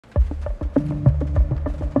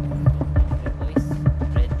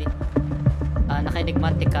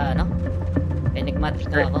naka-enigmatic ka, ano? Enigmatic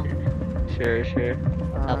na ako. Sure.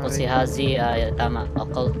 Tapos si Hazi, tama,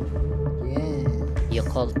 occult. Yeah.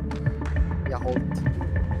 Yakult. Yakult.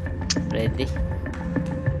 Ready?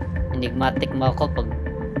 Enigmatic mo ako pag,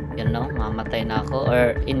 mamatay na ako.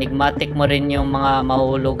 Or enigmatic mo rin yung mga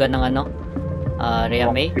mahuhulugan ng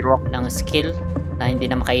Riame, ng skill na hindi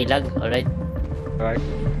na makailag. Alright? Alright.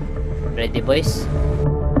 Ready, boys?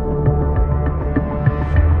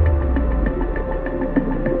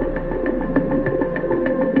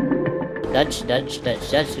 Dodge.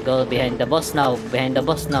 Go behind the boss now.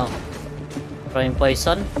 Throwing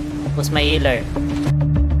poison. Who's my healer?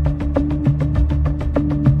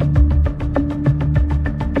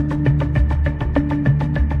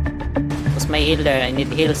 Who's my healer? I need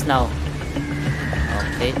heals now.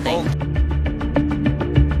 Okay, thank you.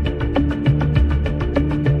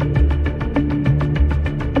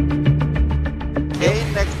 Okay,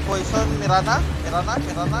 next poison, Mirana.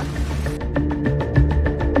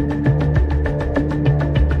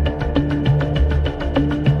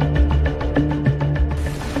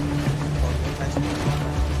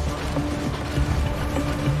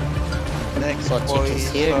 Next Kochik is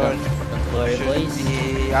here. poison Don't worry, boys.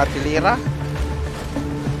 si Atilira.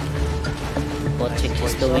 Kochik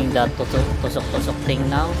is doing that tusok thing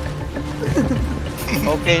now.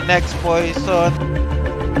 Okay, next poison.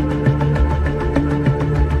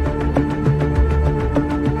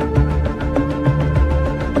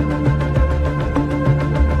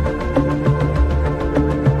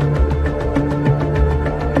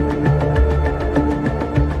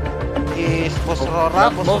 Is Bosrora.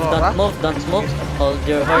 Don't move. Hold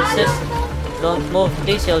your horses. Don't move,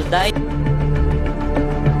 please, you'll die.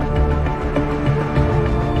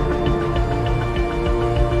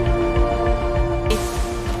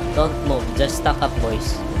 Don't move, just stack up,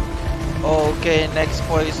 boys. Okay, next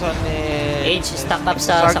poison is Age, stack up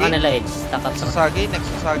sa kanila, Age. Stack up sa Sasagi, next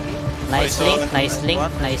Sasagi. Nice link.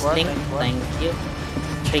 Next one. Thank you.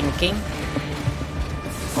 Shrinking.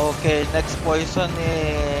 Okay, next poison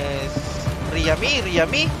is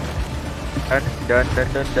Riami. Done.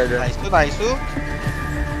 Nice.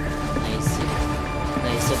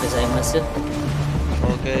 Nice, gozaimasu.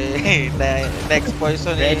 Okay, next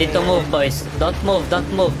poison Ready is... to move, boys. Don't move.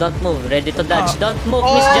 Ready to dodge. Don't move,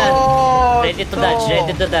 Miss Jan. Ready to dodge.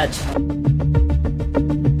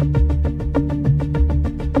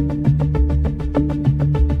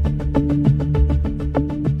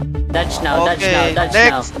 Dodge now.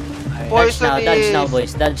 Poison Dodge now, is...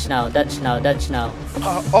 boys. Dodge now.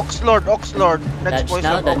 Oxlord. Next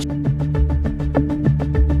poison. Dodge.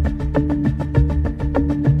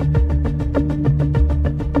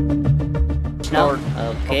 Now.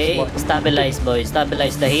 Okay. Stabilize, boys.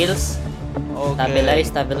 Stabilize the heels. Okay.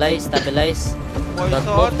 Stabilize.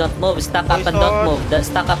 Poison. Don't move. Stack up and don't move.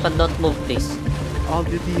 Stack up and don't move, please. All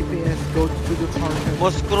the DPS go to the target.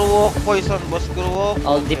 Boskruwok, poison.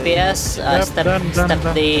 All DPS, step Done.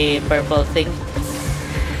 the purple thing.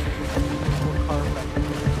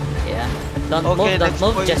 Yeah. Don't Okay, move. next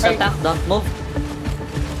Just poison. attack. Don't move.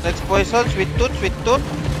 Next poison, sweet tooth.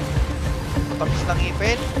 Tapos ng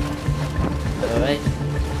ipin. Alright.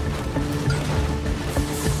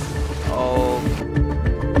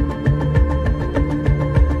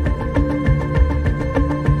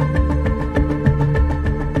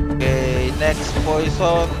 Okay, next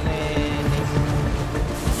poison is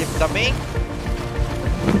Jeep Daming.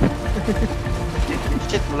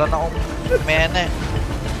 Shit, wala na akong mana.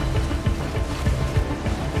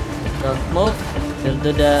 Don't move. We'll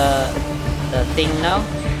do the thing now.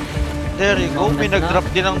 There you go, may nag-drop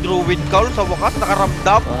din ng Druid Cowl sa wakas,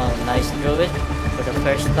 nakaramdam. Wow, nice druid for the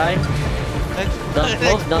first time. Next Don't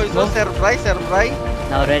poison, move. Servrai.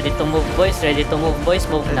 Now ready to move, boys.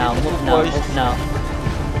 Move now.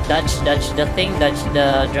 Dodge the thing. Dodge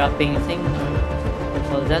the dropping thing.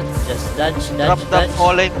 All that. Just dodge. Drop the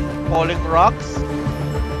falling rocks.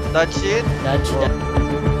 Dodge it. Dodge.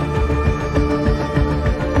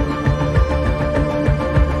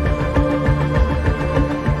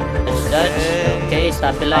 Okay,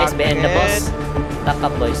 stabilize behind the boss. Stack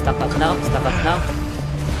up, boys. Stack up now.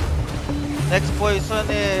 Next poison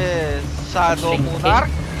is Shadow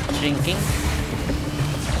Monarch. Shrinking.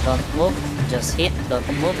 Don't move. Just hit. Don't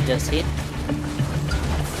move. Just hit.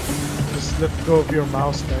 Just let go of your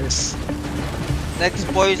mouse, guys. Next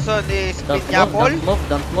poison is Don't Pinyapol. move.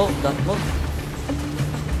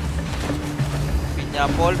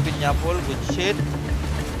 Pinyapol, good shit.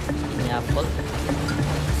 Pineapple.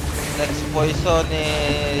 Next poison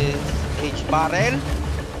is H-Barrel.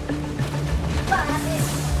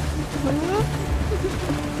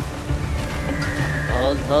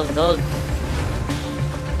 Hold.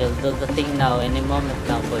 He'll do the thing now, any moment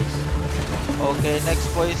now, boys. Okay, next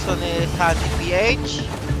poison is Honey PH.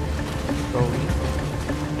 Going.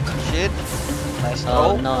 Shit. Nice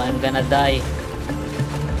Oh throw. no, I'm gonna die.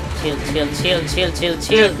 Shield, shield, shield, shield, shield,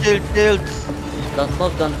 Shield, shield. shield. Don't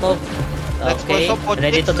move, don't move. Next Okay, poison, pot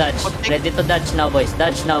ready to six, dodge. pot six. Ready to dodge now, boys.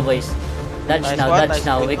 Dodge now, boys. Dodge Nice now, one, dodge nice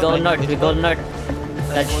now. We poison, go nice north, we go poison. north.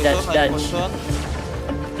 Nice Dodge, poison, dodge, nice dodge. poison.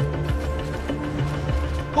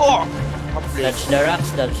 Oh! Complete. Dodge the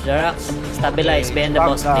rocks, dodge the rocks. Stabilize Okay, behind the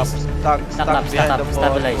boss, stack up, please. Stack Stack up, stack behind up, the boss,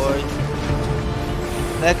 stabilize. boys.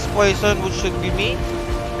 Next poison which should be me.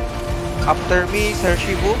 After me, Sir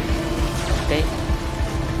Shibu. Okay.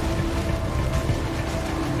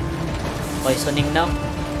 Poisoning now.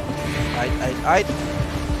 Aight.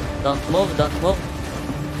 Don't move, don't move.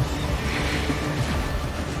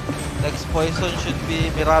 Next poison should be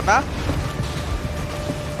Mirana.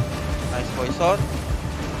 Nice poison.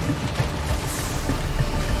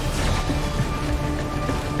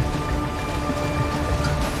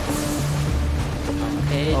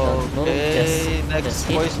 Okay, don't move. Okay, next just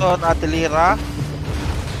hit. poison, Atelira.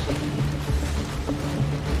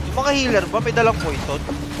 Yung mga healer ba may dalang poison?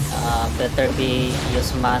 Better be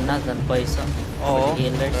use mana than poison. Oo. For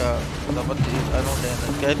healers. Kaya dapat ano din.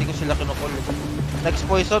 Kaya hindi ko sila kinukul. Next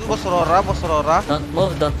poison, Boss Rora, Boss Rora. Don't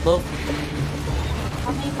move, don't move.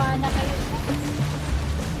 May mana kayo.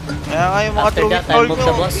 Kaya nga yung mga After druid that, I'll call move nyo,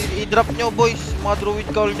 the boss. i-drop nyo boys. Yung mga druid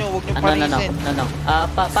call nyo, huwag nyo No. panisin.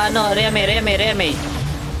 Paano? Reme.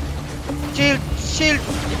 Shield!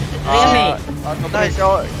 Reme. Out of Nice. range.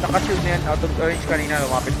 Oh, naka-shield na yan. Out of range kanina.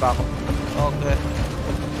 Lumapit pa ako. Okay.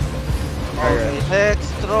 Okay, next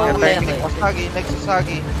throw. Okay, Next okay. Usagi, next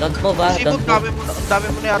Usagi. Don't move, Kasi don't ang move. dami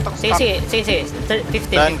mo na yatang stack. Sige. 15.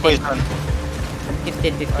 15.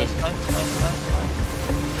 Nice.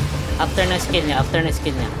 After na skill niya.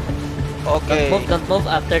 Okay. Don't move.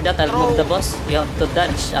 After that, I'll move the boss. You have to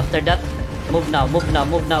dodge. After that, move now, boys.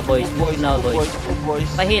 Move now, boys. Boys.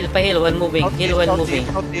 Pahil while moving. Heal while moving.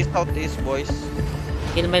 Southeast, boys.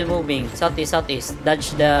 Heal while moving. Southeast. Dodge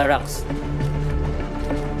the rocks.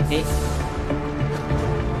 Okay.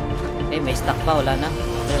 Okay, may stack pa. Wala na.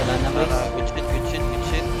 Okay, wala na, boys. Good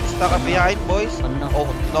shit. Stuck up behind, boys. Oh no. Oh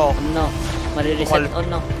no. Oh no. Marireset. Oh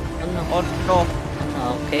no. Oh no.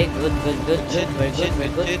 Okay, good. Shit. Very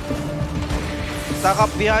good. Stuck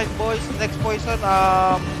up behind, boys. Next poison,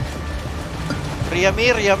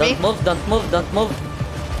 Riami. Don't move.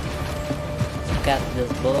 Got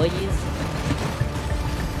this, boys.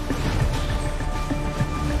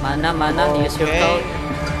 Mana, use your Okay. cloud.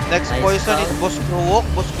 Next Nice poison call. is Boss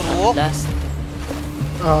Kruwok. Last.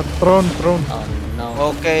 Throne. Oh no.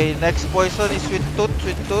 Okay, next poison is Sweet Tooth.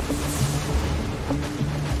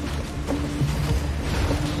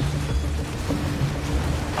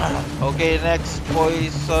 Okay, next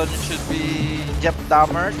poison should be Jep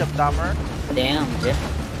Dammer. Damn, Jeff.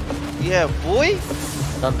 Yeah, boy.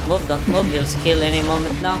 Don't move. You'll skill any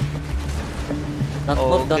moment now.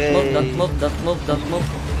 Don't move.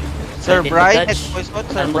 Sir Ready to Brian, dodge. next poison.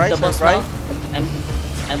 Sir I'll move Brian, the Sir boss Brian. now.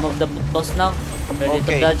 I move the boss now. Ready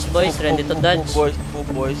Okay. to dodge, boys. Ready to dodge. Move,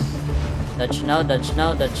 boys. Dodge now.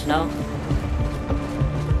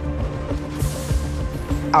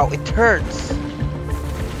 Ow, it hurts.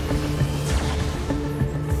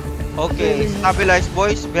 Okay, stabilize,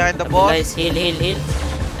 boys. Behind the boss. Guys, heal.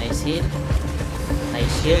 Nice heal.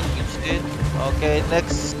 Nice shield. Good shit. Okay,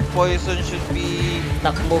 next poison should be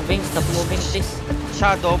Stop moving, please.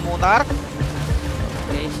 Shadow Monarch.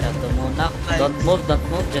 Okay, Shadow Monarch. Nice. Don't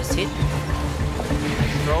move, just hit.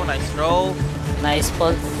 Nice throw. Next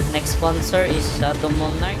sponsor is Shadow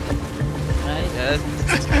Monarch. Right? Yes.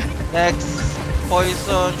 Next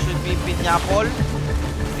poison should be Piñapol.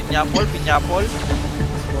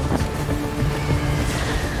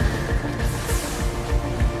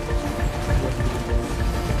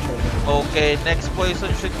 Okay, next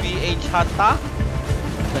poison should be H Hanta.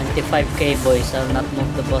 25k, boys. I'll not move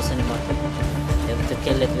the boss anymore. You have to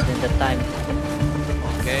kill it within the time.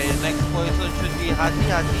 Okay, next poison should be Hati.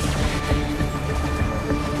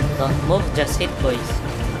 Don't move, just hit, boys.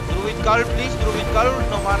 Druid Call, please.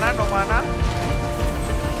 No mana.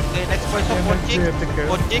 Okay, next poison Ponchix.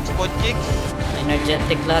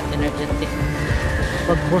 Energetic lahat, energetic.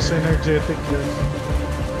 Pag-boss energetic yun.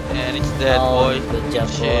 And it's dead, Oh, boy. good job,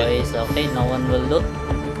 Shit. boys. Okay, no one will loot.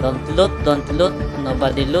 Don't loot.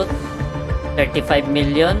 Nobody loot. 35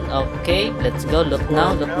 million. Okay, let's go. Loot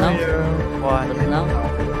now. Loot now.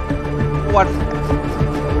 One.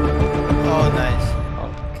 Oh, nice.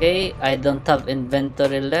 Okay, I don't have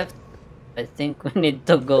inventory left. I think we need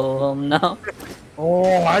to go home now.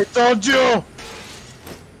 Oh, I told you!